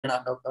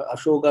Dr.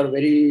 Ashok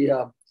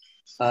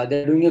are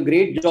they're doing a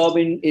great job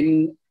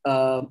in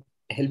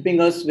helping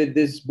us with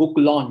this book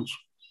launch.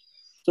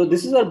 So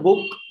this is our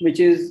book, which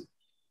is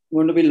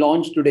going to be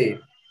launched today,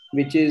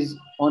 which is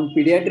on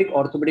pediatric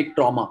orthopedic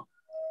trauma,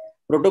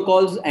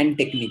 protocols and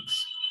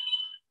techniques.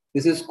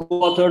 This is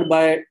co-authored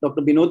by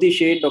Dr. Binoti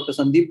Sheth, Dr.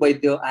 Sandeep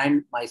Vaidya,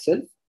 and myself.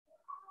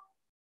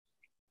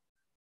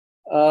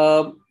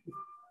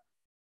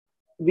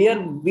 We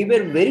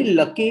were very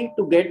lucky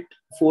to get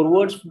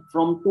forewords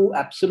from two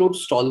absolute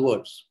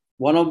stalwarts.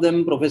 One of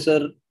them,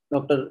 Professor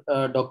Dr.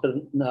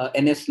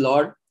 N.S.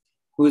 Lord,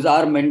 who is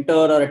our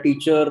mentor, our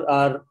teacher,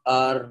 our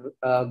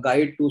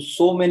guide to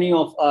so many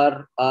of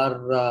us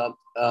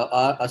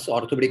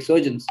orthopedic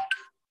surgeons.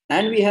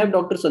 And we have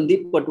Dr.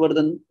 Sandeep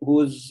Patwardhan,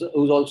 who's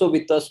also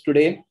with us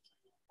today,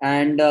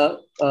 and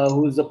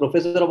who's the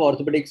professor of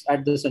orthopedics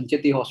at the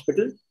Sancheti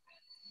Hospital,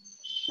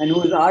 and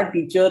who is our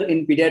teacher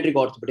in pediatric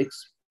orthopedics.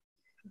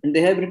 And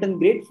they have written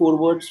great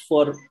forewords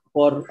for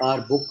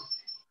our book.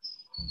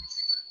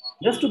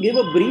 Just to give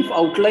a brief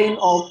outline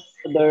of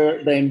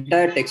the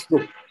entire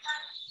textbook,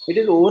 it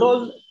is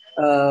overall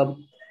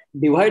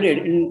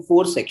divided in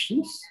 4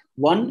 sections.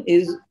 One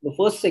is, the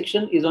first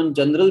section is on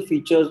general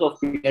features of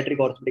pediatric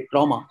orthopedic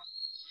trauma,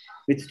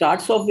 which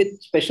starts off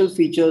with special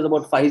features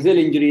about physeal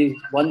injuries,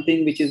 one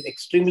thing which is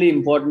extremely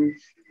important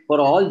for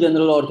all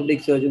general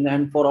orthopedic surgeons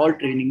and for all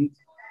training.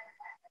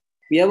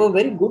 We have a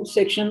very good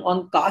section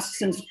on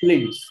casts and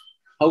splints,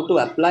 how to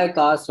apply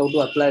casts, how to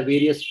apply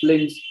various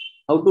splints,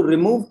 how to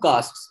remove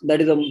casts.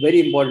 That is a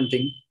very important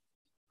thing.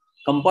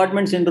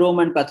 Compartment syndrome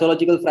and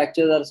pathological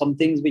fractures are some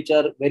things which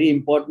are very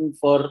important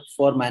for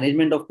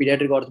management of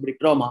pediatric orthopedic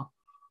trauma.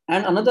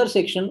 And another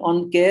section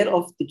on care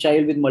of the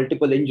child with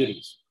multiple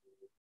injuries.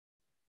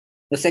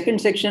 The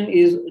second section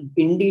is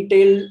in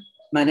detail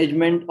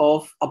management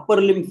of upper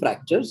limb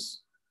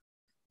fractures.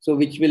 So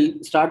which will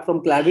start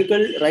from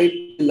clavicle right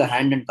to the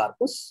hand and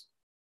carpus.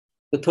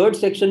 The third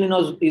section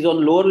is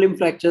on lower limb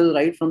fractures,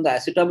 right from the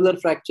acetabular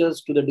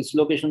fractures to the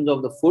dislocations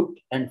of the foot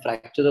and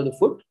fractures of the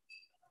foot.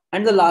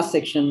 And the last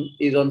section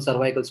is on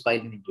cervical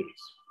spinal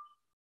injuries.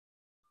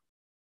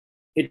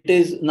 It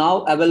is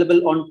now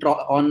available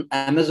on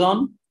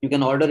Amazon. You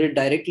can order it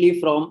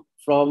directly from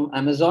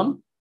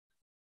Amazon.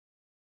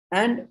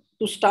 And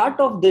to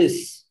start off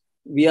this,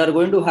 we are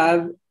going to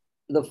have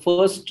the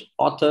first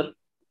author,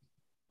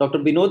 Dr.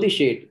 Binoti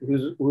Sheth,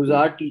 who's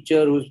our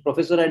teacher, who's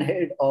professor and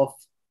head of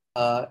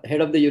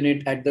the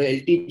unit at the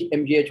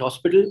LTMGH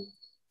hospital.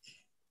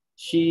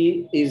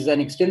 She is an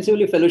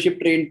extensively fellowship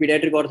trained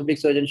pediatric orthopedic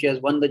surgeon. She has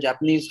won the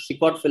Japanese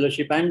SICOT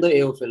fellowship and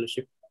the AO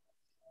fellowship.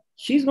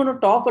 She's going to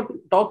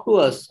talk to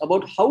us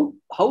about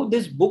how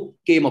this book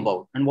came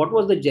about and what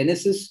was the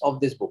genesis of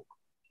this book.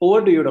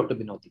 Over to you, Dr.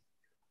 Binoti.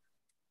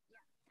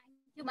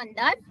 Thank you,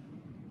 Mandar.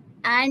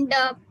 And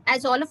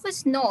as all of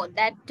us know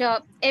that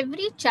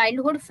every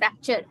childhood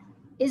fracture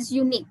is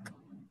unique.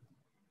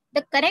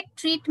 The correct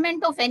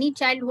treatment of any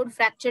childhood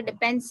fracture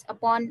depends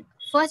upon,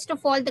 first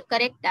of all, the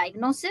correct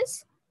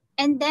diagnosis,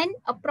 and then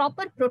a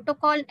proper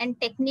protocol and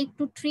technique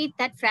to treat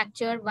that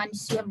fracture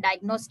once you have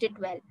diagnosed it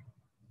well.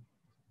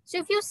 So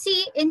if you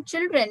see in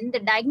children, the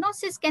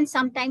diagnosis can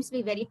sometimes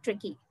be very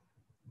tricky.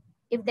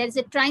 If there's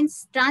a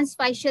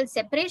transfacial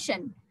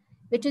separation,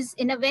 which is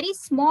in a very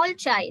small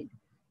child,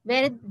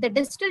 where the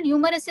distal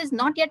humerus is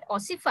not yet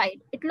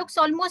ossified, it looks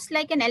almost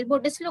like an elbow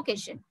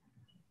dislocation.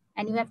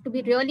 And you have to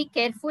be really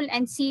careful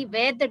and see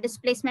where the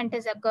displacement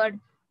has occurred,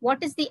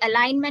 what is the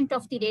alignment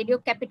of the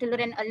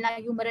radiocapitular and ulnar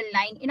humeral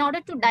line in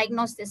order to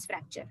diagnose this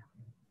fracture.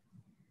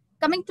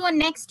 Coming to a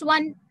next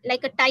one,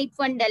 like a type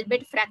 1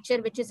 Delbert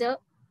fracture, which is a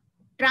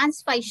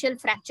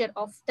transfacial fracture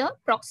of the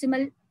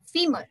proximal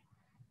femur.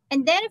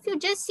 And there, if you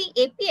just see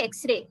AP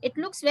X-ray, it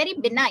looks very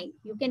benign.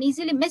 You can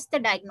easily miss the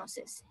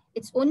diagnosis.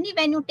 It's only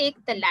when you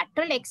take the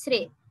lateral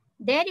X-ray,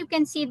 there you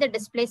can see the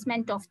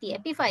displacement of the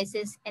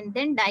epiphysis and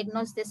then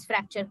diagnose this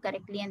fracture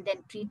correctly and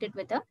then treat it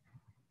with a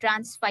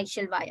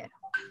transfacial wire.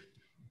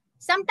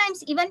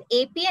 Sometimes even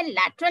AP and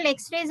lateral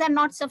X-rays are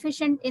not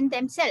sufficient in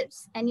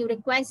themselves and you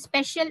require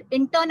special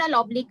internal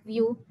oblique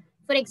view.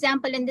 For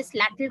example, in this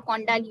lateral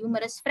condyle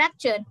humerus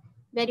fracture,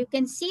 where you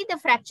can see the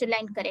fracture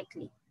line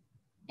correctly.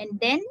 And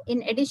then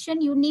in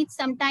addition, you need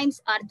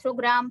sometimes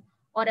arthrogram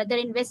or other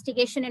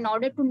investigation in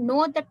order to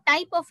know the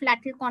type of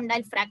lateral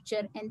condyle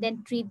fracture and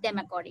then treat them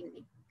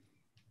accordingly.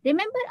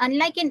 Remember,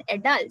 unlike in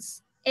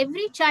adults,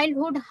 every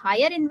childhood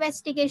higher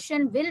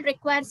investigation will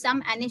require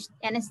some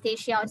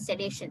anesthesia or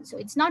sedation. So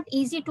it's not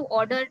easy to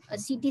order a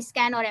CT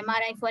scan or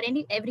MRI for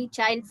every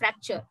child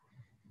fracture.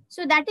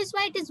 So that is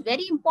why it is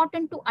very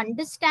important to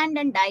understand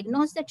and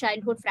diagnose the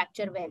childhood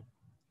fracture well.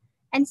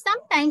 And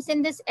sometimes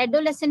in this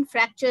adolescent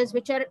fractures,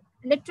 which are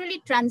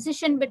literally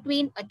transition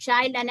between a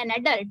child and an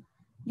adult,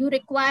 you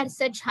require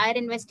such higher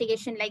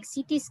investigation like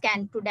CT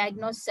scan to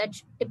diagnose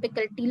such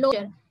typical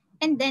T-locure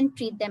and then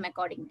treat them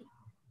accordingly.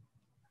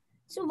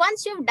 So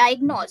once you've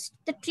diagnosed,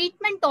 the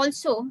treatment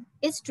also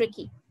is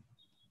tricky.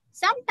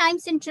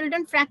 Sometimes in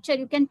children fracture,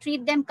 you can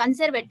treat them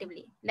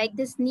conservatively, like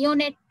this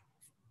neonate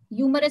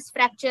humerus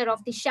fracture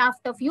of the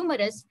shaft of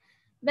humerus,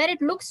 where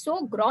it looks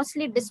so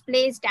grossly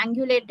displaced,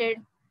 angulated.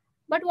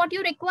 But what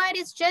you require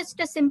is just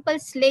a simple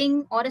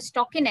sling or a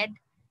stockinette,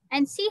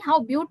 and see how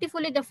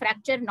beautifully the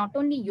fracture not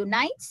only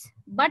unites,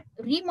 but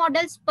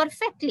remodels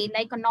perfectly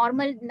like a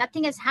normal,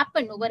 nothing has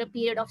happened over a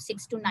period of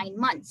 6 to 9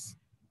 months.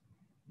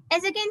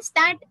 As against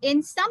that,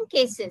 in some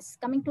cases,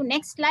 coming to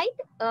next slide,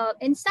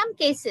 in some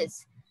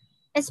cases,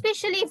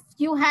 especially if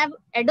you have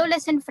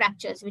adolescent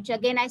fractures, which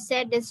again I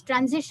said is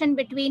transition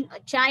between a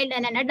child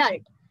and an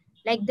adult,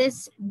 like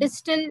this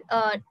distal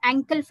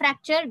ankle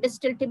fracture,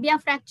 distal tibia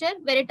fracture,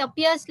 where it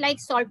appears like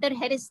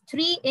Salter-Harris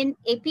 3 in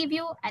AP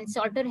view and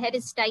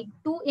Salter-Harris type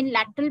 2 in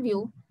lateral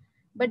view.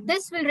 But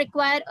this will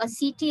require a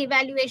CT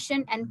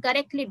evaluation and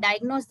correctly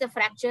diagnose the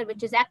fracture,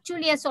 which is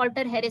actually a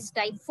Salter-Harris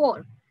type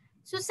 4.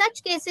 So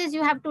such cases,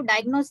 you have to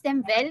diagnose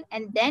them well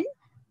and then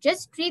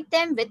just treat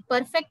them with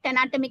perfect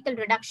anatomical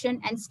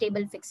reduction and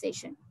stable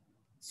fixation.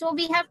 So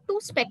we have two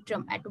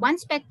spectrum. At one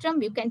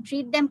spectrum, you can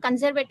treat them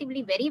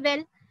conservatively very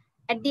well.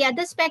 At the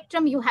other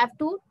spectrum, you have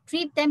to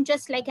treat them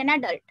just like an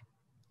adult.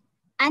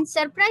 And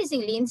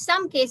surprisingly, in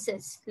some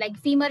cases, like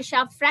femur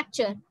shaft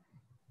fracture,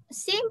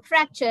 same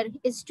fracture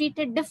is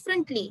treated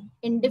differently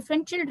in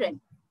different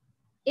children.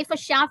 If a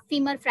shaft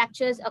femur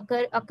fractures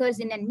occurs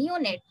in a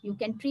neonate, you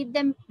can treat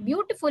them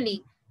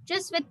beautifully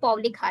just with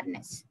Paulick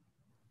harness.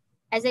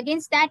 As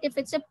against that, if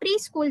it's a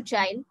preschool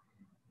child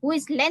who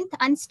is length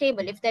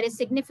unstable, if there is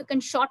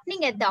significant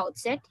shortening at the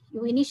outset,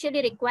 you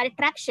initially require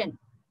traction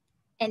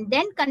and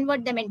then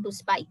convert them into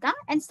spica.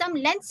 And some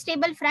length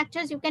stable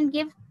fractures, you can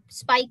give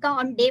spica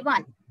on day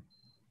 1.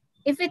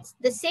 If it's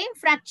the same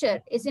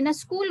fracture is in a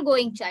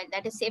school-going child,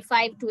 that is say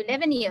 5 to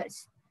 11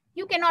 years,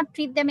 you cannot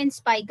treat them in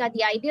spica.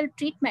 The ideal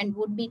treatment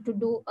would be to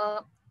do a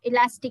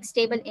elastic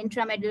stable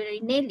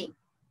intramedullary nailing.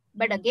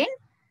 But again,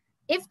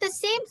 if the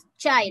same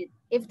child,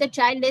 if the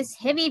child is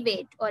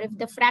heavyweight, or if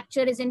the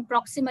fracture is in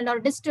proximal or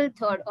distal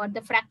third, or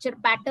the fracture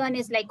pattern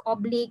is like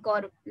oblique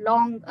or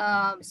long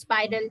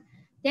spiral,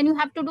 then you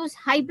have to do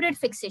hybrid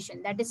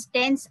fixation, that is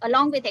tense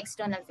along with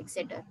external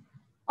fixator.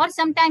 Or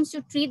sometimes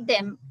you treat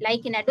them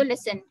like in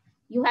adolescent,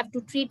 you have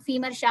to treat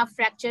femur shaft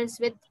fractures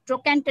with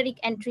trochanteric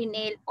entry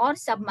nail or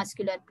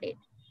submuscular plate.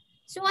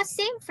 So a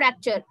same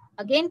fracture,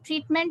 again,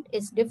 treatment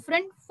is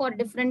different for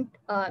different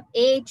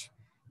age,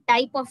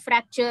 type of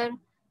fracture,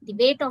 the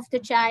weight of the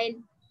child,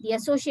 the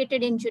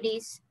associated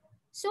injuries.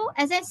 So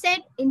as I said,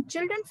 in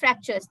children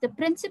fractures, the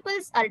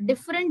principles are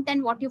different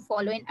than what you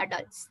follow in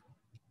adults.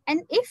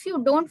 And if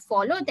you don't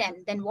follow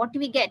them, then what do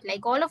we get?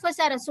 Like all of us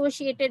are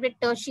associated with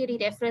tertiary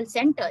referral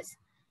centers.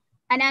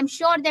 And I'm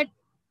sure that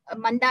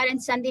Mandar and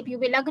Sandeep, you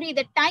will agree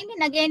that time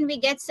and again we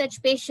get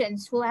such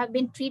patients who have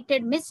been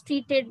treated,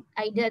 mistreated.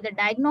 Either the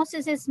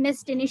diagnosis is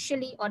missed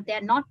initially or they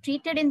are not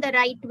treated in the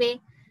right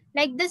way.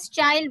 Like this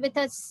child with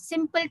a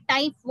simple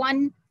type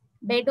 1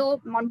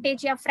 Bedo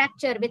Monteggia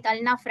fracture with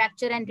ulna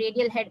fracture and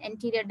radial head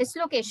anterior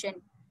dislocation.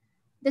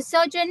 The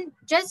surgeon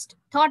just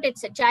thought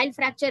it's a child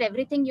fracture,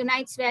 everything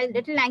unites well,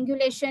 little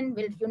angulation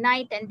will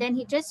unite, and then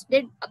he just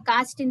did a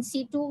cast in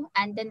situ,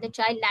 and then the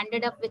child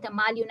landed up with a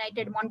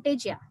malunited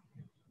Monteggia.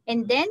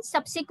 And then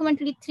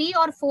subsequently 3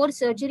 or 4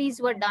 surgeries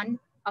were done,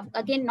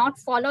 again, not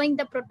following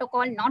the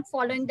protocol, not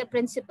following the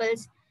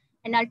principles.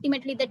 And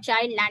ultimately the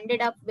child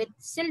landed up with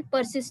still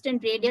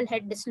persistent radial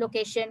head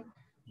dislocation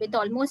with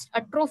almost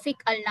atrophic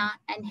ulna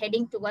and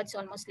heading towards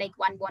almost like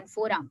one bone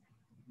forearm.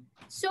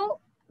 So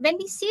when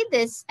we see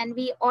this and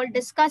we all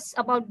discuss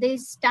about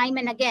this time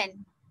and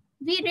again,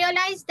 we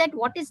realize that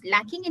what is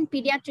lacking in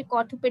pediatric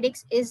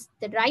orthopedics is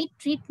the right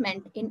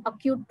treatment in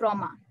acute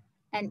trauma.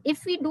 And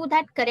if we do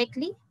that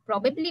correctly,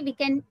 probably we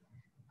can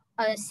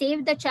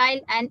save the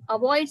child and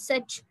avoid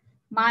such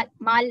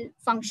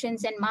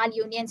malfunctions and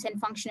malunions and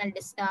functional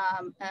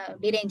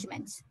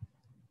derangements.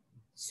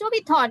 So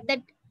we thought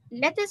that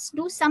let us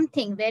do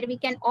something where we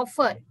can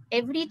offer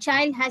every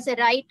child has a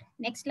right,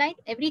 next slide,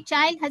 every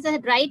child has a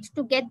right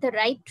to get the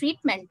right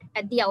treatment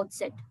at the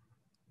outset.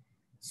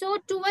 So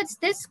towards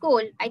this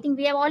goal, I think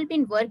we have all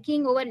been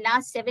working over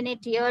last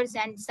 7-8 years,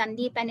 and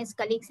Sandeep and his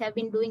colleagues have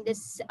been doing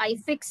this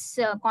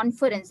IFIX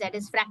conference, that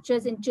is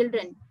fractures in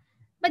children.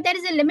 But there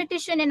is a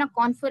limitation in a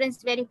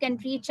conference where you can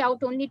reach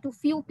out only to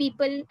few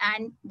people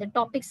and the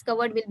topics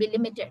covered will be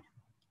limited.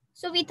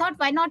 So we thought,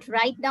 why not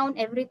write down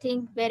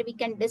everything where we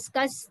can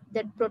discuss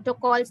the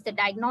protocols, the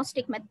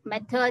diagnostic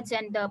methods,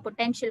 and the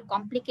potential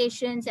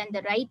complications and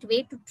the right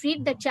way to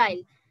treat the child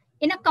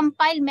in a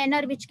compiled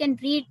manner which can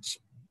reach,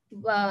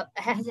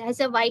 has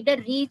a wider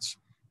reach,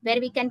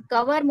 where we can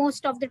cover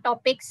most of the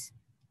topics.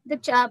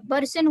 The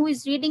person who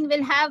is reading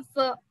will have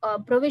a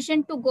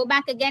provision to go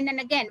back again and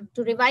again,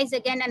 to revise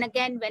again and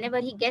again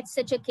whenever he gets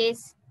such a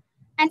case.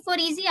 And for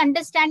easy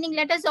understanding,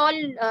 let us all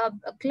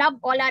club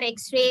all our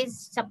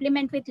x-rays,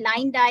 supplement with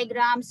line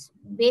diagrams,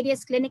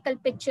 various clinical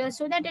pictures,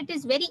 so that it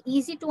is very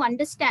easy to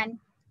understand.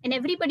 And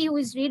everybody who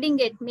is reading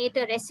it, may it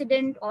a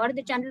resident or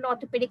the general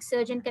orthopedic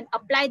surgeon, can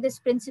apply these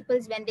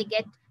principles when they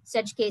get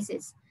such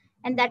cases.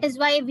 And that is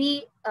why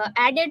we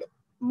added,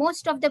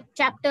 most of the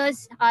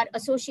chapters are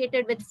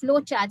associated with flow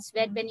charts,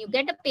 where when you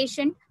get a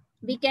patient,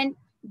 we can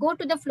go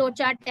to the flow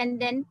chart and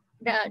then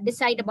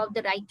decide about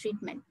the right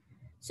treatment.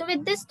 So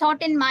with this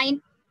thought in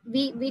mind,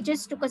 we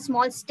just took a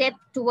small step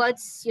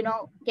towards,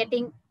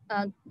 getting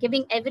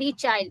giving every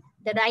child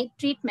the right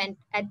treatment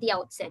at the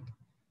outset.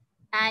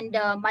 And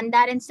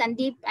Mandar and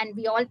Sandeep, and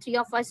we all three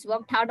of us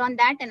worked hard on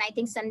that. And I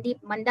think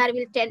Mandar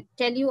will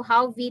tell you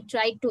how we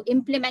tried to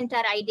implement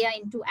our idea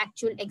into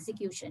actual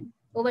execution.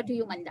 Over to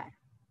you, Mandar.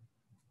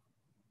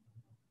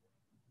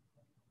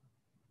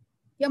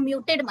 You're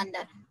muted,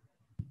 Mandar.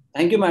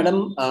 Thank you,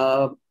 madam.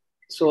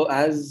 So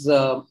as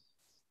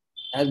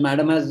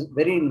madam has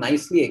very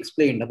nicely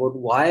explained about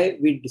why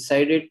we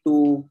decided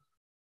to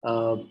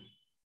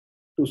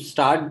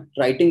start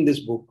writing this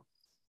book.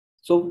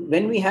 So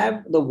when we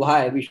have the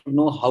why, we should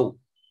know how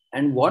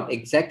and what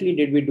exactly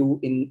did we do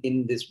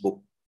in this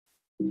book.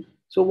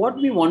 So what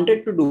we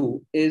wanted to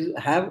do is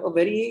have a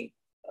very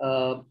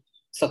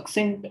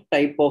succinct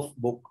type of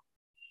book,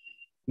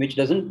 which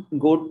doesn't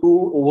go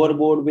too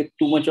overboard with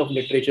too much of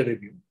literature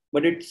review,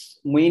 but it's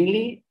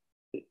mainly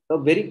a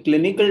very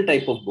clinical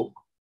type of book.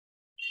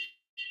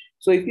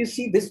 So if you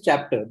see this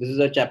chapter, this is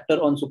a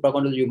chapter on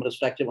supracondylar humerus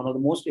fracture, one of the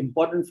most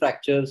important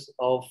fractures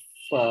of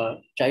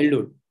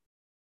childhood.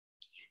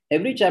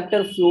 Every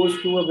chapter flows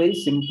through a very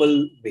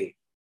simple way.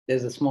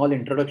 There's a small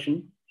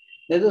introduction.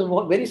 There's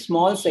a very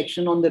small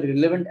section on the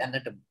relevant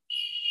anatomy.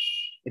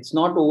 It's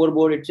not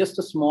overboard. It's just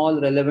a small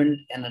relevant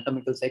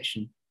anatomical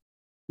section.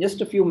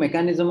 Just a few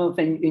mechanism of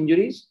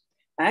injuries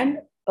and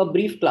a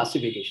brief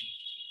classification.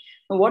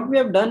 Now, what we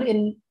have done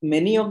in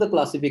many of the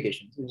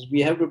classifications is we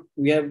have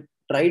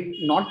tried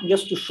not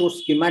just to show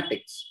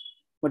schematics,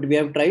 but we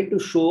have tried to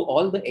show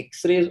all the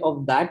X-rays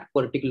of that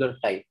particular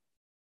type,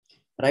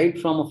 right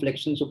from a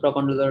flexion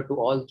supracondylar to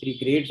all 3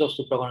 grades of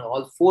supracondylar,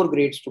 all 4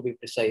 grades to be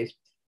precise,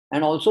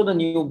 and also the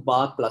new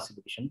bar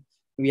classification.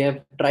 We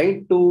have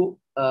tried to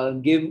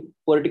give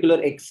particular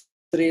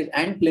X-rays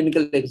and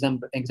clinical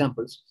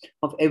examples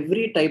of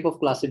every type of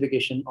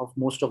classification of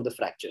most of the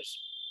fractures.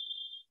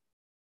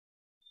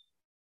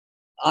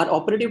 Our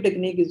operative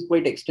technique is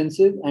quite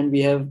extensive, and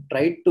we have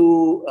tried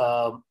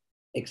to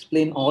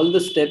explain all the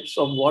steps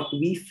of what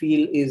we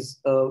feel is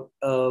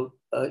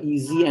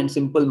easy and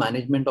simple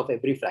management of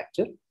every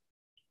fracture.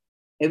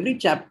 Every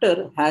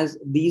chapter has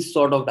these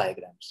sort of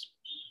diagrams.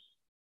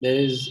 There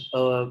is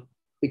a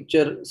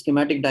picture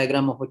schematic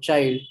diagram of a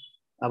child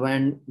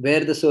and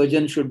where the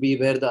surgeon should be,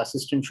 where the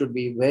assistant should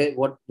be,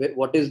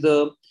 what is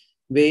the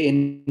way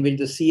in which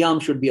the C-arm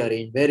should be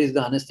arranged, where is the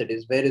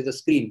anesthetist, where is the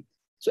screen.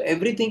 So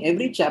everything,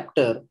 every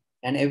chapter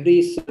and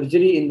every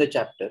surgery in the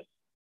chapter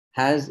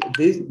has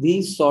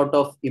these sort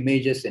of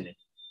images in it.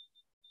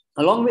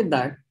 Along with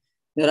that,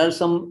 there are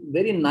some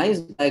very nice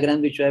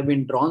diagrams which have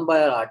been drawn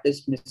by our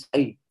artist, Ms.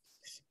 Sai,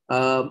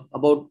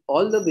 about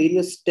all the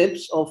various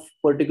steps of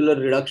particular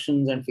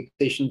reductions and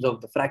fixations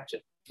of the fracture.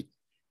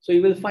 So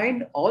you will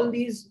find all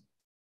these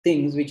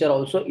things which are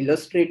also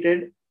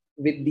illustrated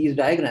with these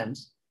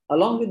diagrams.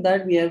 Along with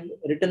that, we have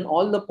written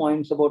all the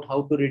points about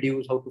how to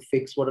reduce, how to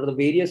fix, what are the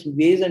various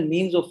ways and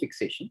means of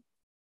fixation.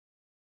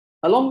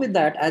 Along with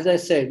that, as I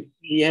said,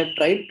 we have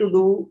tried to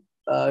do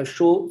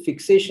show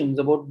fixations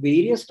about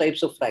various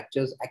types of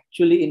fractures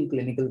actually in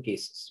clinical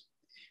cases.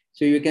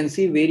 So you can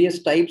see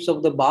various types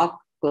of the Bach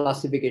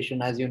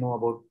classification, as you know,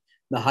 about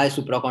the high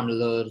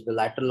supracondylars, the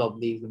lateral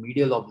obliques, the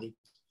medial obliques.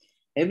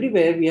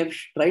 Everywhere we have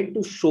tried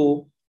to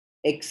show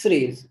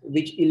X-rays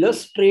which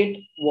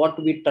illustrate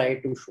what we try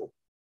to show.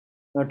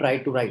 Try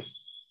to write.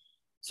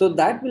 So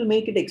that will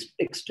make it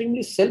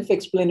extremely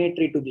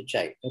self-explanatory to the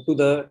child, to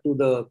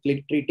the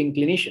treating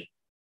clinician.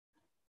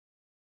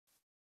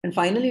 And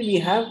finally, we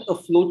have a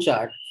flow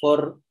chart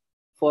for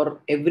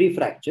every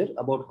fracture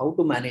about how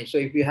to manage. So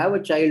if you have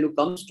a child who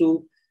comes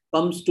to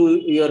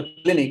your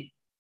clinic,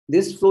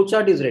 this flow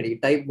chart is ready,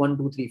 type 1,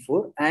 2, 3,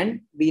 4, and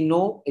we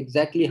know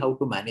exactly how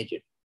to manage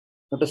it.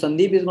 Dr.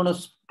 Sandeep is going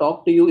to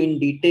talk to you in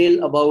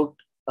detail about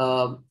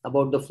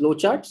the flow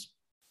charts.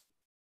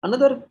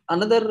 Another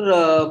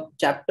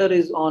chapter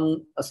is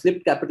on a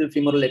slipped capital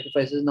femoral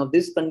epiphysis. Now,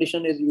 this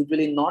condition is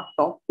usually not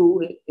talked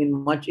to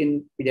much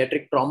in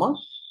pediatric trauma,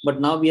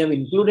 but now we have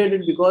included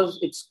it because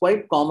it's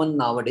quite common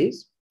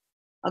nowadays.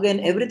 Again,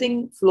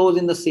 everything flows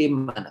in the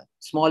same manner.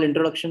 Small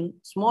introduction,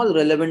 small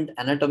relevant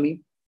anatomy,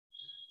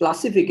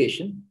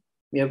 classification.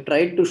 We have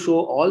tried to show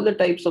all the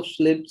types of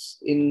slips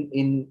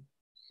in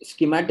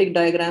schematic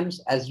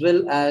diagrams as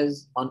well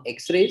as on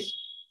X-rays.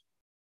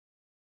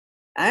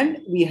 And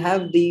we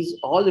have these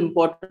all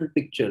important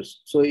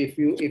pictures. So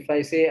if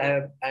I say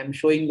I'm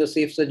showing the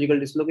safe surgical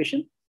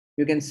dislocation,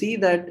 you can see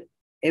that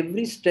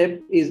every step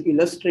is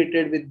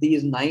illustrated with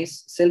these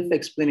nice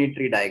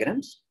self-explanatory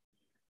diagrams.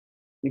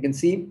 You can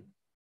see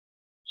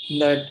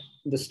that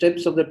the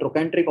steps of the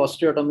trochanteric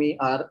osteotomy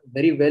are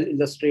very well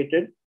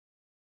illustrated,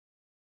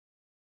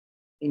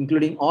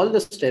 including all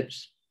the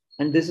steps.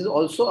 And this is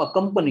also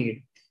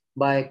accompanied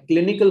by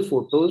clinical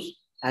photos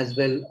as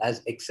well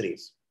as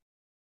X-rays.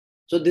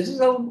 So this is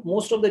how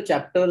most of the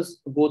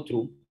chapters go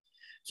through.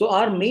 So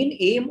our main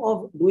aim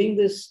of doing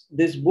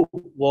this book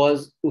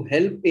was to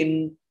help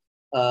in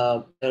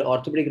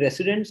orthopedic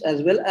residents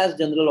as well as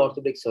general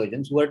orthopedic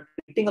surgeons who are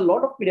treating a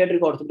lot of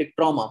pediatric orthopedic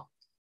trauma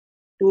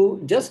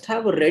to just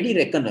have a ready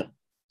reckoner.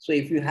 So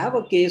if you have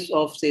a case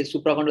of, say,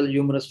 supracondyle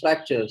humerus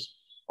fractures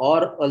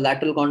or a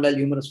lateral condyle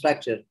humerus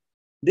fracture,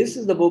 this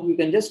is the book. You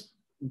can just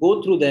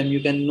go through them.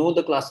 You can know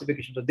the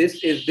classification. So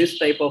this is this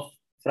type of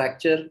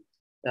fracture.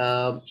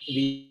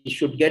 We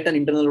should get an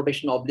internal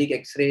rotation oblique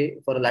X-ray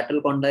for a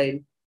lateral condyle,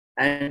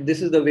 and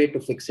this is the way to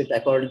fix it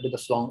according to the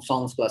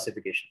SONGS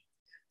classification.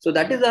 So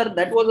that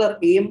was our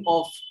aim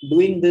of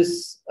doing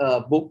this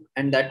book,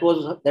 and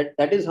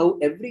that is how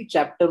every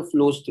chapter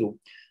flows through,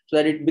 so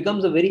that it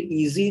becomes a very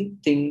easy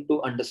thing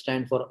to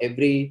understand for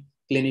every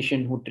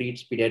clinician who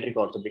treats pediatric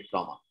orthopedic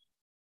trauma.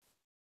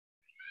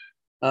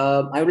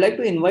 I would like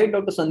to invite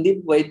Dr.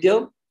 Sandeep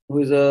Vaidya, who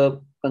is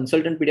a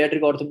consultant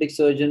pediatric orthopedic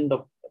surgeon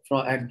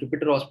at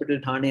Jupiter Hospital,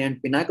 Thane,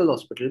 and Pinnacle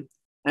Hospital,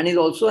 and is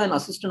also an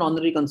assistant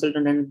honorary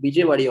consultant at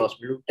Bijlani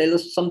Hospital, to tell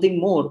us something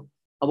more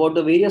about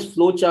the various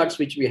flow charts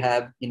which we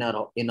have in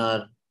our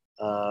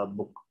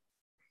book.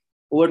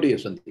 Over to you,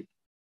 Sandeep.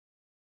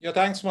 Yeah,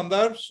 thanks,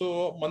 Mandar.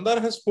 So Mandar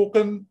has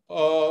spoken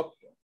about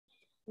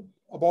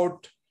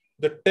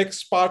the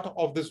text part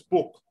of this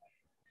book.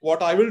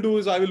 What I will do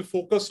is I will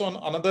focus on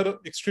another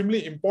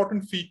extremely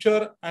important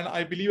feature, and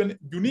I believe a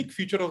unique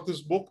feature of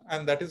this book,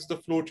 and that is the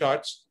flow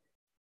charts.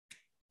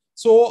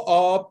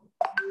 So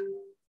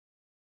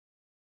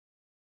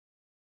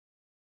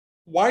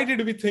why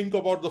did we think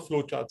about the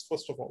flow charts,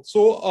 first of all?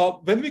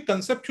 So when we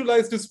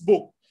conceptualized this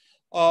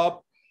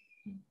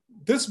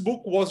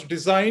book was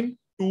designed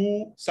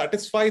to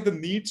satisfy the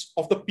needs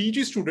of the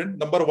PG student,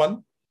 number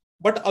one,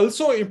 but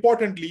also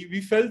importantly,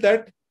 we felt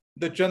that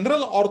the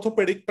general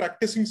orthopedic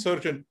practicing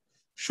surgeon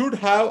should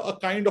have a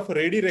kind of a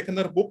ready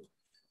reckoner book,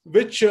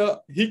 which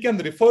he can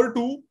refer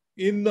to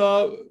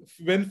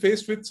when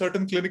faced with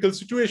certain clinical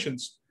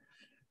situations.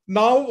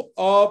 Now,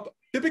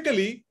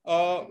 typically,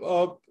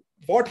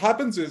 what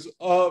happens is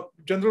a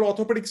general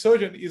orthopedic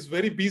surgeon is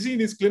very busy in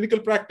his clinical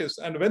practice,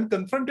 and when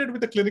confronted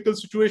with a clinical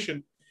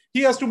situation,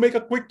 he has to make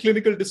a quick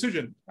clinical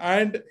decision.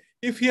 And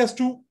if he has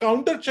to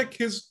counter-check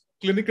his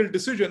clinical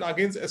decision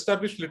against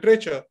established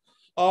literature,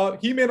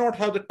 he may not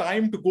have the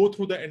time to go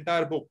through the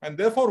entire book. And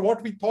therefore,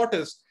 what we thought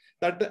is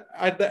that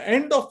at the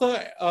end of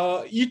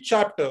each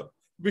chapter,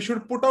 we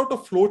should put out a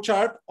flow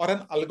chart or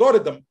an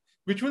algorithm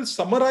which will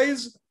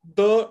summarize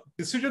the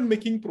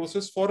decision-making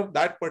process for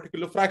that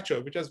particular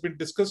fracture, which has been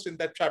discussed in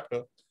that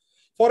chapter.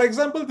 For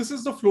example, this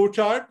is the flow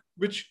chart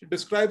which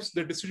describes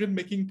the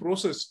decision-making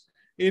process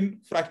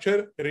in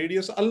fracture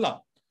radius ulna.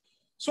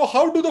 So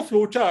how do the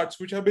flow charts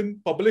which have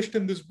been published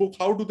in this book,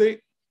 how do they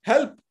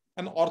help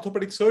an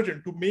orthopedic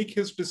surgeon to make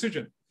his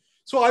decision?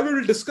 So I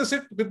will discuss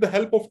it with the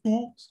help of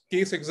two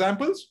case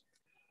examples.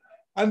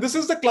 And this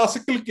is the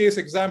classical case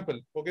example.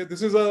 Okay,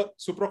 this is a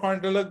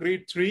supracondylar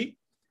grade 3.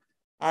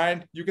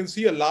 And you can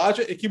see a large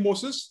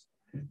ecchymosis.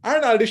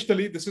 And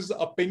additionally, this is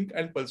a pink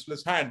and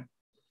pulseless hand.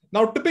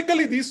 Now,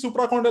 typically, these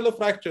supracondylar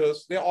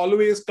fractures, they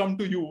always come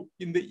to you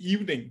in the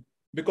evening,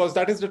 because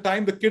that is the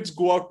time the kids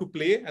go out to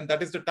play, and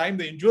that is the time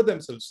they injure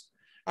themselves.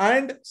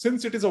 And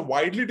since it is a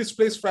widely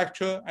displaced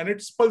fracture and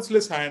it's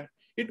pulseless hand,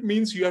 it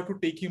means you have to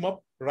take him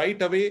up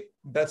right away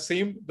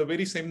the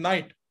very same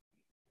night.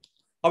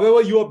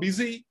 However, you are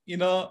busy in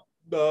your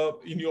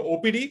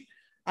OPD,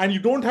 and you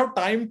don't have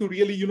time to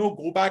really,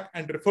 go back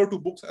and refer to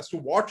books as to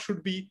what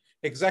should be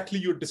exactly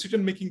your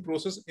decision-making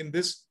process in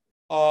this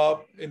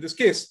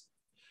case.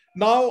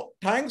 Now,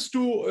 thanks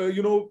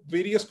to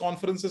various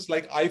conferences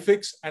like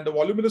IFIX and the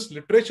voluminous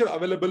literature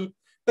available,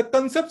 the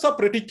concepts are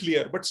pretty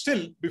clear. But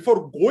still,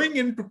 before going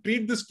in to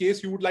treat this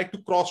case, you would like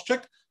to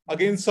cross-check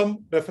against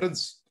some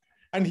reference.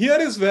 And here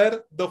is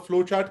where the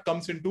flowchart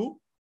comes into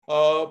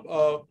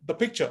the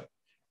picture.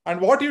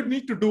 And what you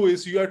need to do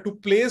is you have to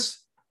place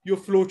your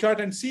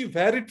flowchart and see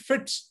where it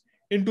fits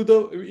in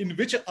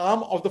which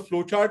arm of the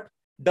flowchart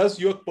does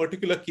your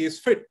particular case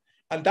fit.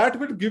 And that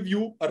will give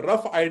you a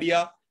rough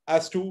idea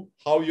as to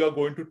how you are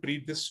going to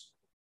treat this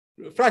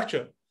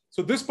fracture.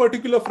 So this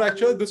particular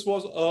fracture, this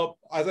was,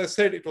 as I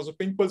said, it was a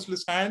pink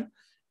pulseless hand,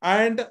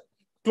 and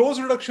close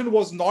reduction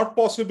was not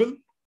possible.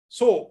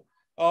 So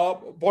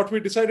what we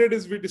decided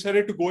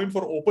to go in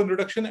for open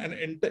reduction, and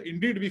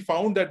indeed we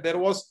found that there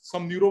was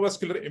some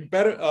neurovascular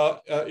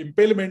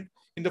impalement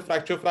in the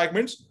fracture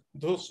fragments.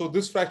 So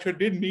this fracture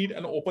did need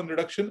an open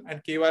reduction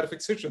and K-wire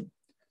fixation.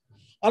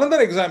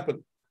 Another example.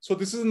 So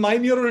this is a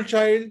 9-year-old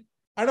child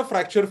and a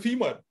fracture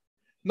femur.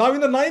 Now,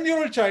 in the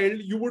 9-year-old child,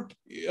 you would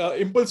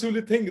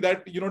impulsively think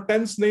that,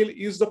 tense nail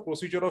is the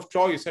procedure of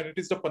choice and it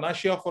is the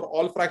panacea for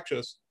all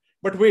fractures.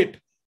 But wait,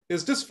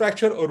 is this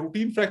fracture a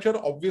routine fracture?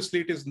 Obviously,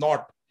 it is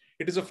not.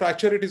 It is a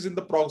fracture. It is in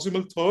the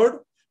proximal third,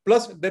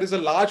 plus there is a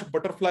large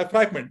butterfly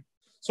fragment.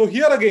 So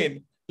here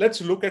again,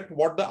 let's look at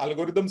what the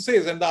algorithm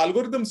says. And the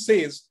algorithm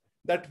says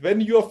that when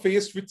you are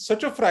faced with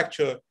such a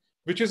fracture,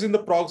 which is in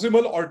the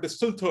proximal or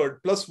distal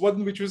third, plus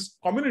one which is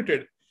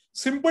comminuted,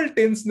 simple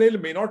tense nail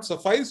may not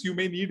suffice. You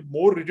may need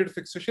more rigid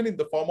fixation in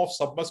the form of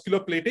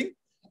submuscular plating,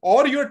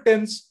 or your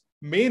tense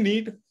may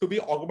need to be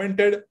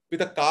augmented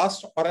with a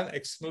cast or an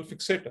external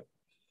fixator.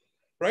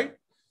 right?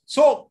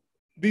 So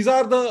these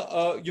are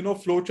the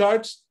flow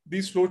charts.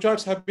 These flow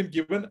charts have been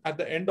given at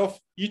the end of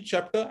each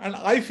chapter, and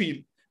I feel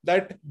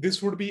that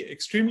this would be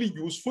extremely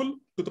useful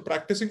to the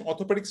practicing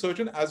orthopedic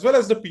surgeon as well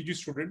as the PG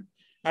student.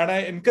 And I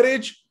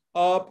encourage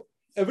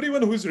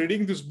everyone who is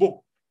reading this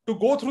book to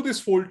go through this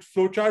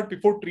flow chart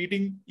before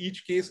treating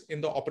each case in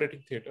the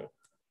operating theater.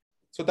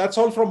 So that's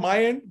all from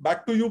my end.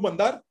 Back to you,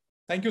 Mandar.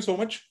 Thank you so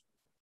much.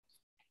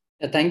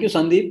 Thank you,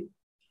 Sandeep.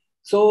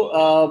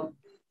 So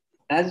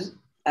as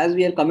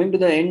we are coming to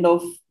the end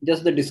of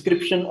just the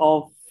description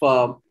of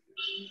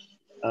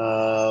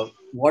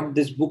what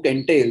this book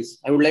entails,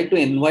 I would like to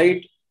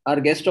invite our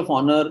guest of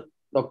honor,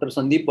 Dr.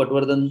 Sandeep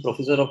Patwardhan,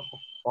 Professor of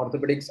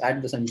Orthopedics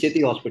at the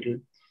Sancheti Hospital,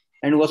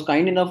 and who was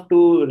kind enough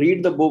to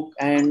read the book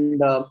and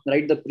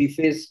write the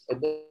preface,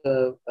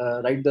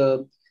 write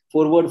the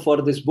foreword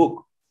for this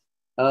book.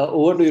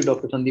 Over to you,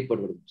 Dr. Sandeep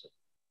Patwardhan.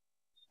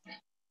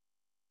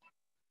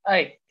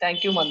 Hi,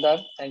 thank you, Mandar.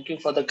 Thank you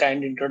for the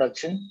kind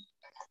introduction.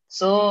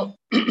 So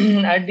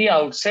at the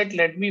outset,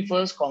 let me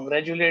first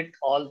congratulate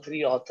all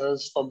three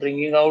authors for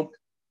bringing out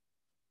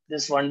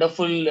this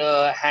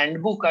wonderful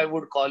handbook, I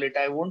would call it.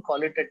 I won't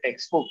call it a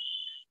textbook,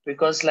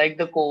 because like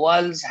the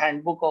Koval's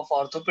Handbook of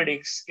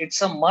Orthopedics,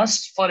 it's a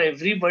must for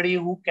everybody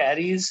who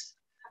carries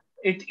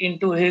it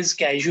into his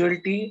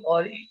casualty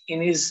or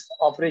in his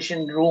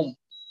operation room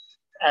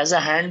as a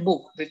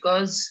handbook,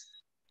 because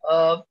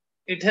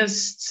it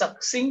is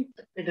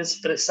succinct, it is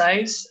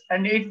precise,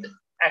 and it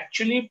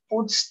actually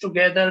puts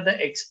together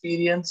the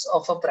experience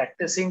of a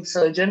practicing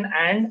surgeon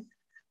and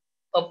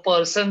a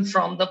person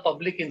from the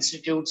public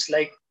institutes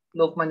like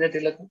Lokmanya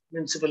Tilak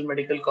Municipal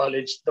Medical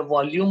College. The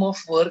volume of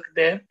work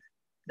there,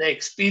 the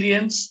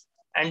experience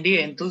and the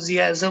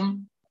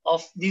enthusiasm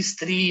of these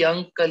three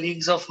young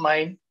colleagues of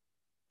mine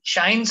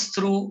shines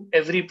through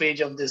every page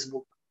of this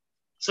book.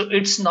 So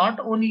it's not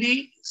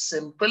only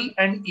simple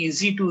and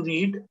easy to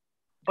read,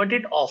 but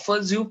it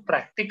offers you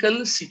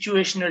practical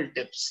situational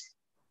tips.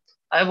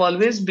 I've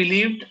always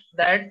believed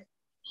that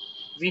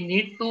we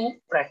need to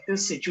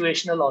practice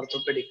situational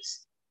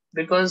orthopedics,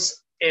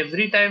 because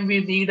every time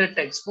we read a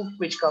textbook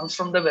which comes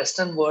from the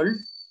Western world,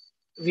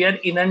 we are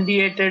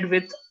inundated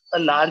with a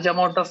large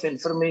amount of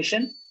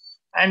information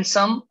and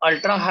some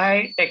ultra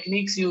high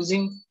techniques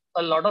using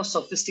a lot of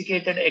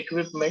sophisticated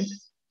equipment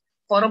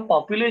for a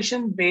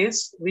population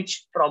base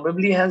which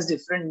probably has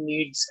different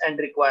needs and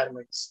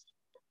requirements.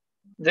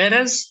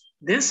 Whereas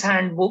this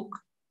handbook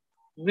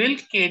will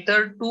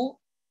cater to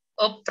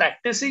a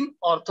practicing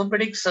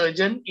orthopedic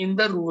surgeon in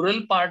the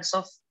rural parts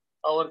of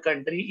our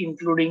country,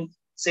 including,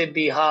 say,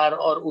 Bihar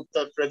or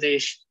Uttar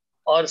Pradesh,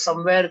 or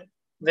somewhere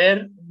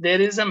where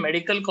there is a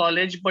medical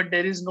college, but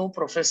there is no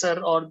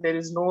professor or there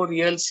is no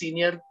real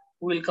senior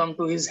who will come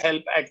to his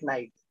help at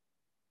night.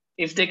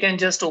 If they can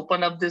just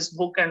open up this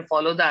book and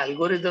follow the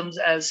algorithms,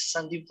 as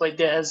Sandeep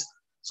Vaidya has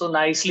so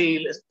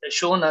nicely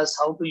shown us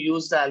how to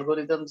use the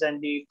algorithms and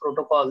the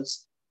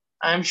protocols,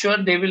 I'm sure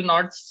they will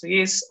not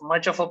face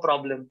much of a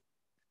problem.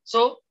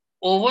 So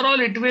overall,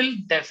 it will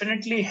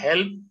definitely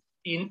help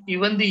in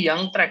even the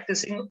young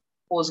practicing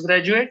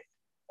postgraduate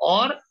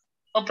or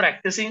a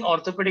practicing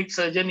orthopedic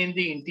surgeon in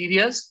the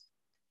interiors.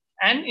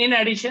 And in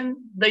addition,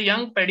 the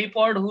young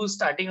pedipod who's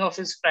starting off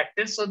his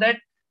practice, so that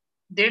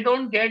they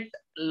don't get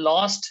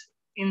lost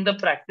in the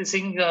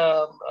practicing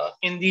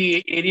in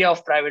the area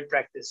of private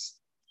practice.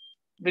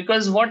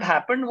 Because what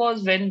happened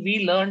was, when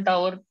we learned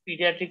our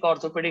pediatric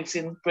orthopedics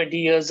in 20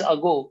 years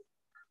ago,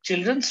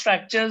 children's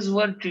fractures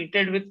were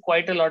treated with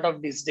quite a lot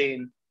of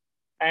disdain.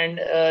 And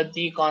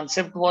the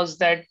concept was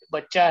that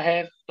bachcha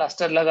hai,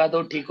 plaster laga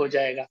do, theek ho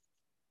jayega.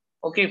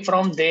 Okay,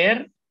 from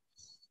there,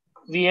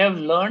 we have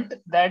learned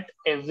that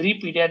every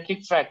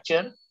pediatric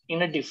fracture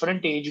in a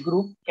different age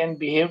group can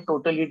behave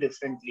totally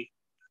differently.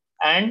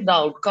 And the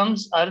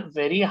outcomes are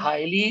very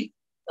highly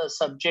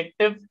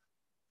subjective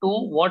to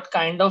what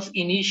kind of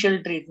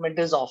initial treatment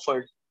is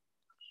offered.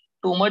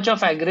 Too much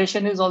of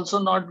aggression is also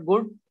not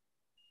good,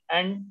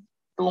 and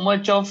too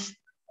much of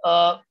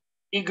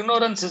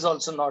ignorance is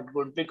also not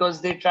good,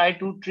 because they try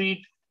to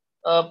treat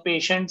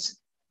patients,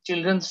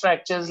 children's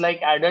fractures,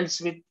 like adults,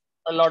 with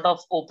a lot of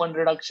open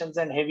reductions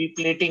and heavy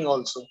plating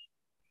also,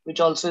 which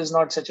also is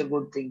not such a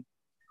good thing.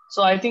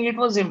 So I think it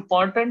was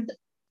important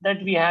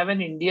that we have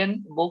an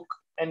Indian book,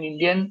 an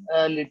Indian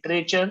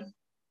literature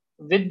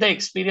with the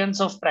experience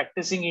of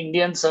practicing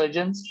Indian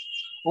surgeons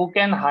who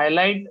can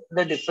highlight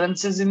the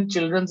differences in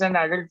children's and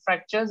adult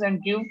fractures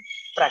and give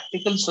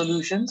practical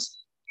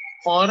solutions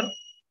for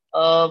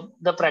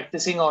the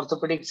practicing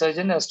orthopedic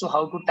surgeon as to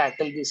how to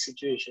tackle these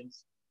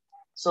situations.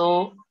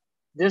 So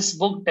this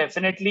book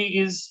definitely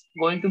is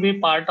going to be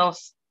part of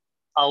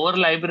our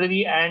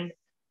library and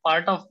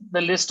part of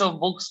the list of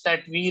books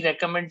that we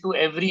recommend to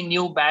every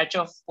new batch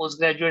of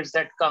postgraduates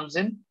that comes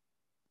in.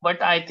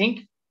 But I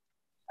think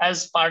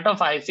as part of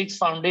iFix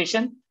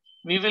Foundation,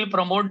 we will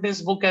promote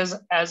this book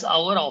as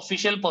our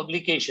official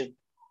publication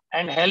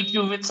and help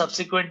you with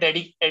subsequent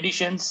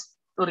editions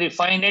to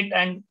refine it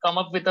and come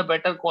up with a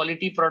better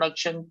quality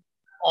production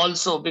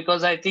also,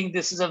 because I think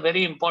this is a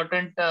very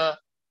important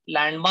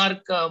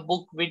landmark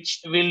book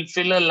which will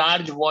fill a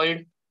large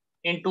void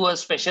into a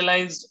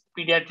specialized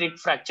pediatric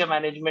fracture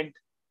management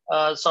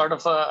sort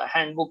of a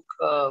handbook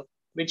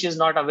which is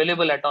not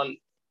available at all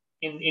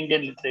in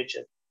Indian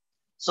literature.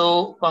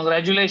 So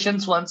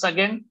congratulations once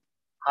again.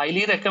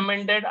 Highly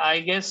recommended. I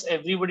guess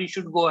everybody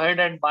should go ahead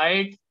and buy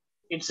it.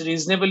 It's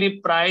reasonably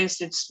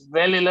priced. It's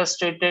well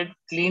illustrated,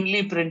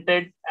 cleanly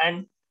printed,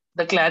 and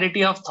the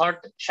clarity of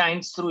thought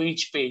shines through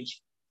each page.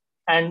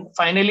 And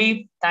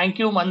finally, thank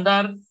you,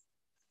 Mandar,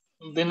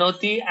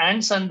 Binoti,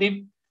 and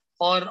Sandeep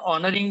for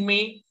honoring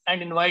me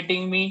and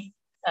inviting me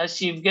as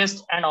chief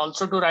guest and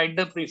also to write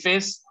the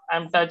preface.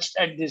 I'm touched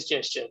at this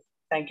gesture.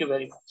 Thank you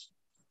very much.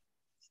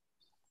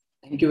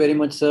 Thank you very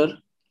much, sir.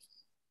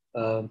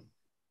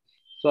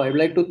 So I would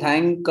like to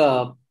thank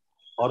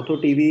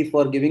OrthoTV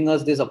for giving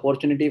us this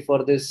opportunity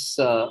for this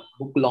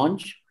book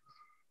launch.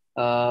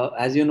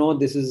 As you know,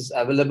 this is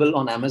available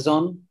on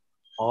Amazon,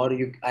 or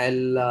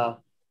I'll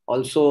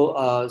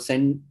also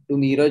send to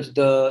Neeraj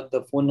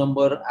the phone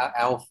number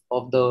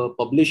of the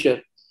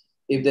publisher.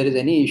 If there is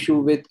any issue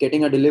with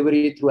getting a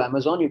delivery through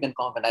Amazon, you can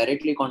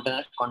directly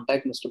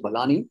contact Mr.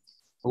 Bijlani,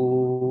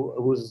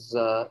 who's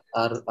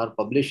our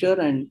publisher,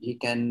 and he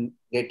can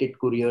get it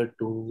couriered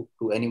to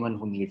anyone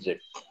who needs it.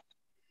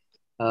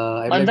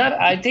 Mandar,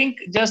 I think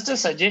just a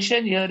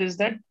suggestion here is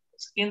that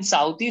in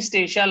Southeast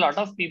Asia, a lot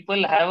of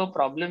people have a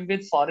problem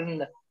with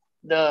the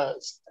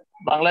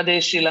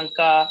Bangladesh, Sri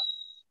Lanka,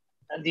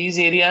 these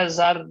areas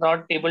are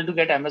not able to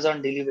get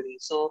Amazon delivery.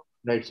 So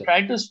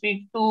try to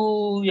speak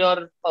to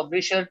your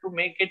publisher to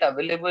make it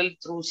available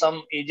through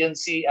some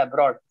agency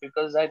abroad,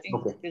 because I think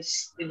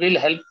this will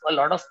help a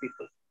lot of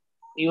people,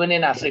 even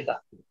in Africa.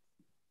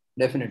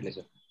 Definitely,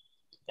 sir.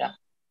 Yeah.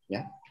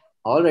 Yeah.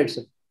 All right,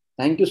 sir.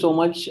 Thank you so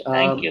much.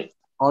 Thank you.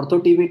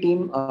 OrthoTV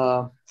team,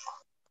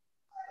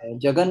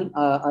 Jagan,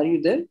 are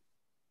you there?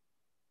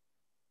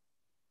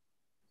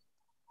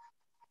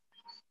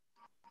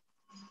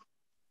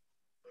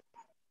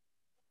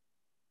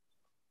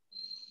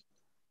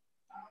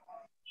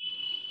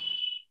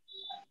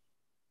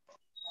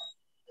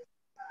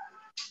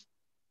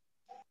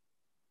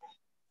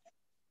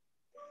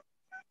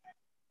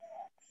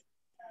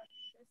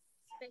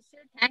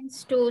 Special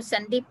thanks to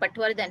Sandeep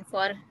Patwardhan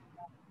for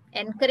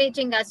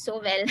encouraging us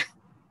so well.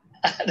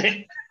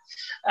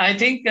 I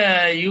think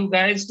you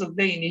guys took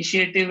the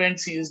initiative and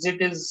seized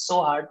it is so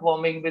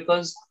heartwarming,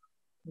 because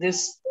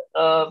this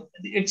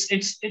it's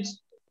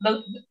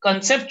the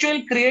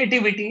conceptual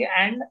creativity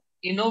and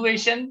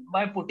innovation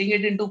by putting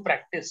it into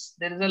practice.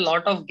 There is a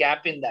lot of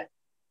gap in that.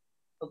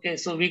 Okay,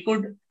 so we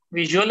could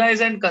visualize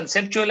and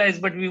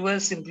conceptualize, but we were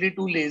simply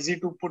too lazy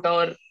to put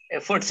our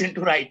efforts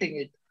into writing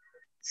it.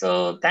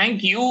 So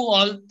thank you,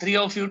 all three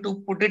of you,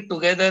 to put it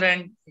together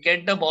and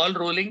get the ball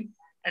rolling.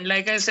 And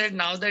like I said,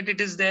 now that it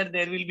is there,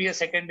 there will be a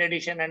second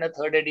edition and a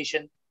third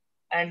edition.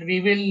 And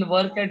we will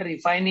work at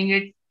refining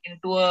it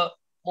into a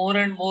more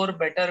and more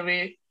better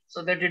way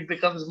so that it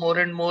becomes more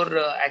and more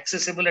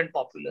accessible and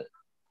popular.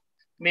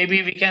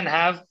 Maybe we can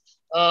have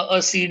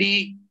a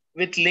CD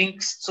with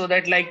links so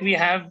that, like we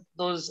have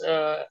those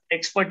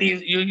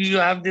expertise, you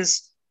have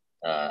this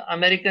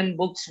American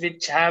books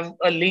which have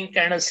a link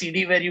and a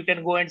CD where you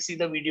can go and see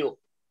the video.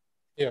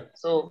 Yeah.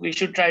 So we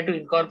should try to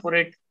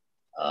incorporate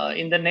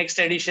in the next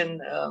edition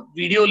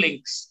video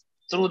links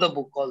through the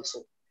book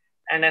also,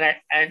 and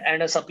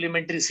a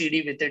supplementary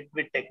CD with it,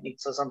 with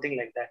techniques or something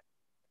like that.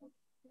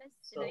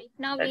 So right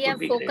now we are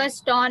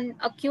focused on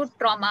acute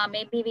trauma.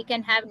 Maybe we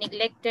can have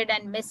neglected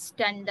and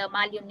missed and the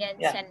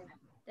malunions and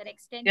the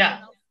extension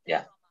of the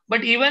trauma.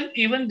 But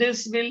even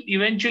this will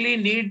eventually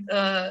need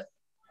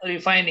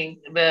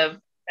refining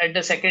at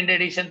the second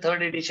edition,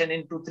 third edition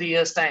in 2-3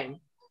 years time.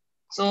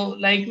 So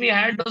like we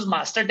had those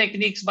master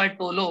techniques by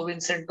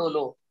Vincent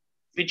Tolo,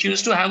 which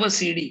used to have a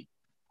CD.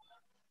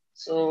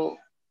 So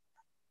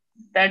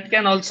that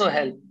can also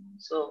help.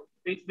 So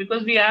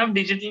because we have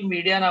digital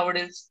media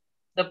nowadays,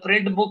 the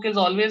print book is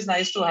always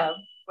nice to have,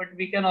 but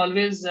we can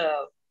always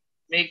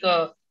make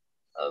a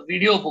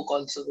video book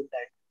also with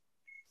that,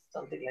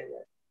 something like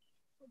that.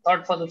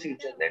 Thought for the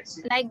future. Let's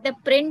see. Like the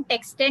print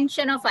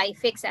extension of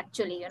iFix,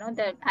 actually,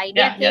 the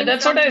idea. Yeah,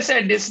 that's what I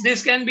said.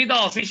 This can be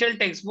the official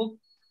textbook,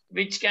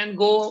 which can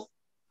go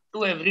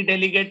to every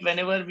delegate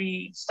whenever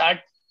we start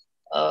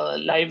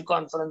live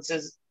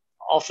conferences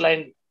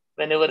offline,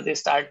 whenever they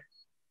start,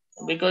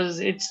 because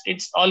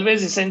it's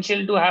always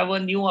essential to have a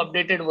new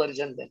updated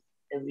version then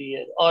every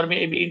year, or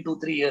maybe in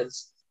 2-3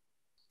 years.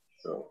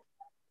 So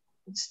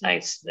it's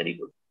nice, very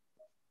good.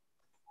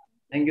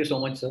 Thank you so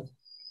much, sir.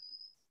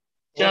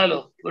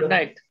 Chalo, good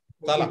night.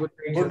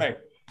 Good night.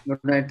 Good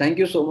night. Thank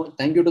you so much.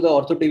 Thank you to the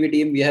OrthoTV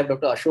team. We have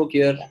Dr. Ashok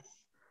here.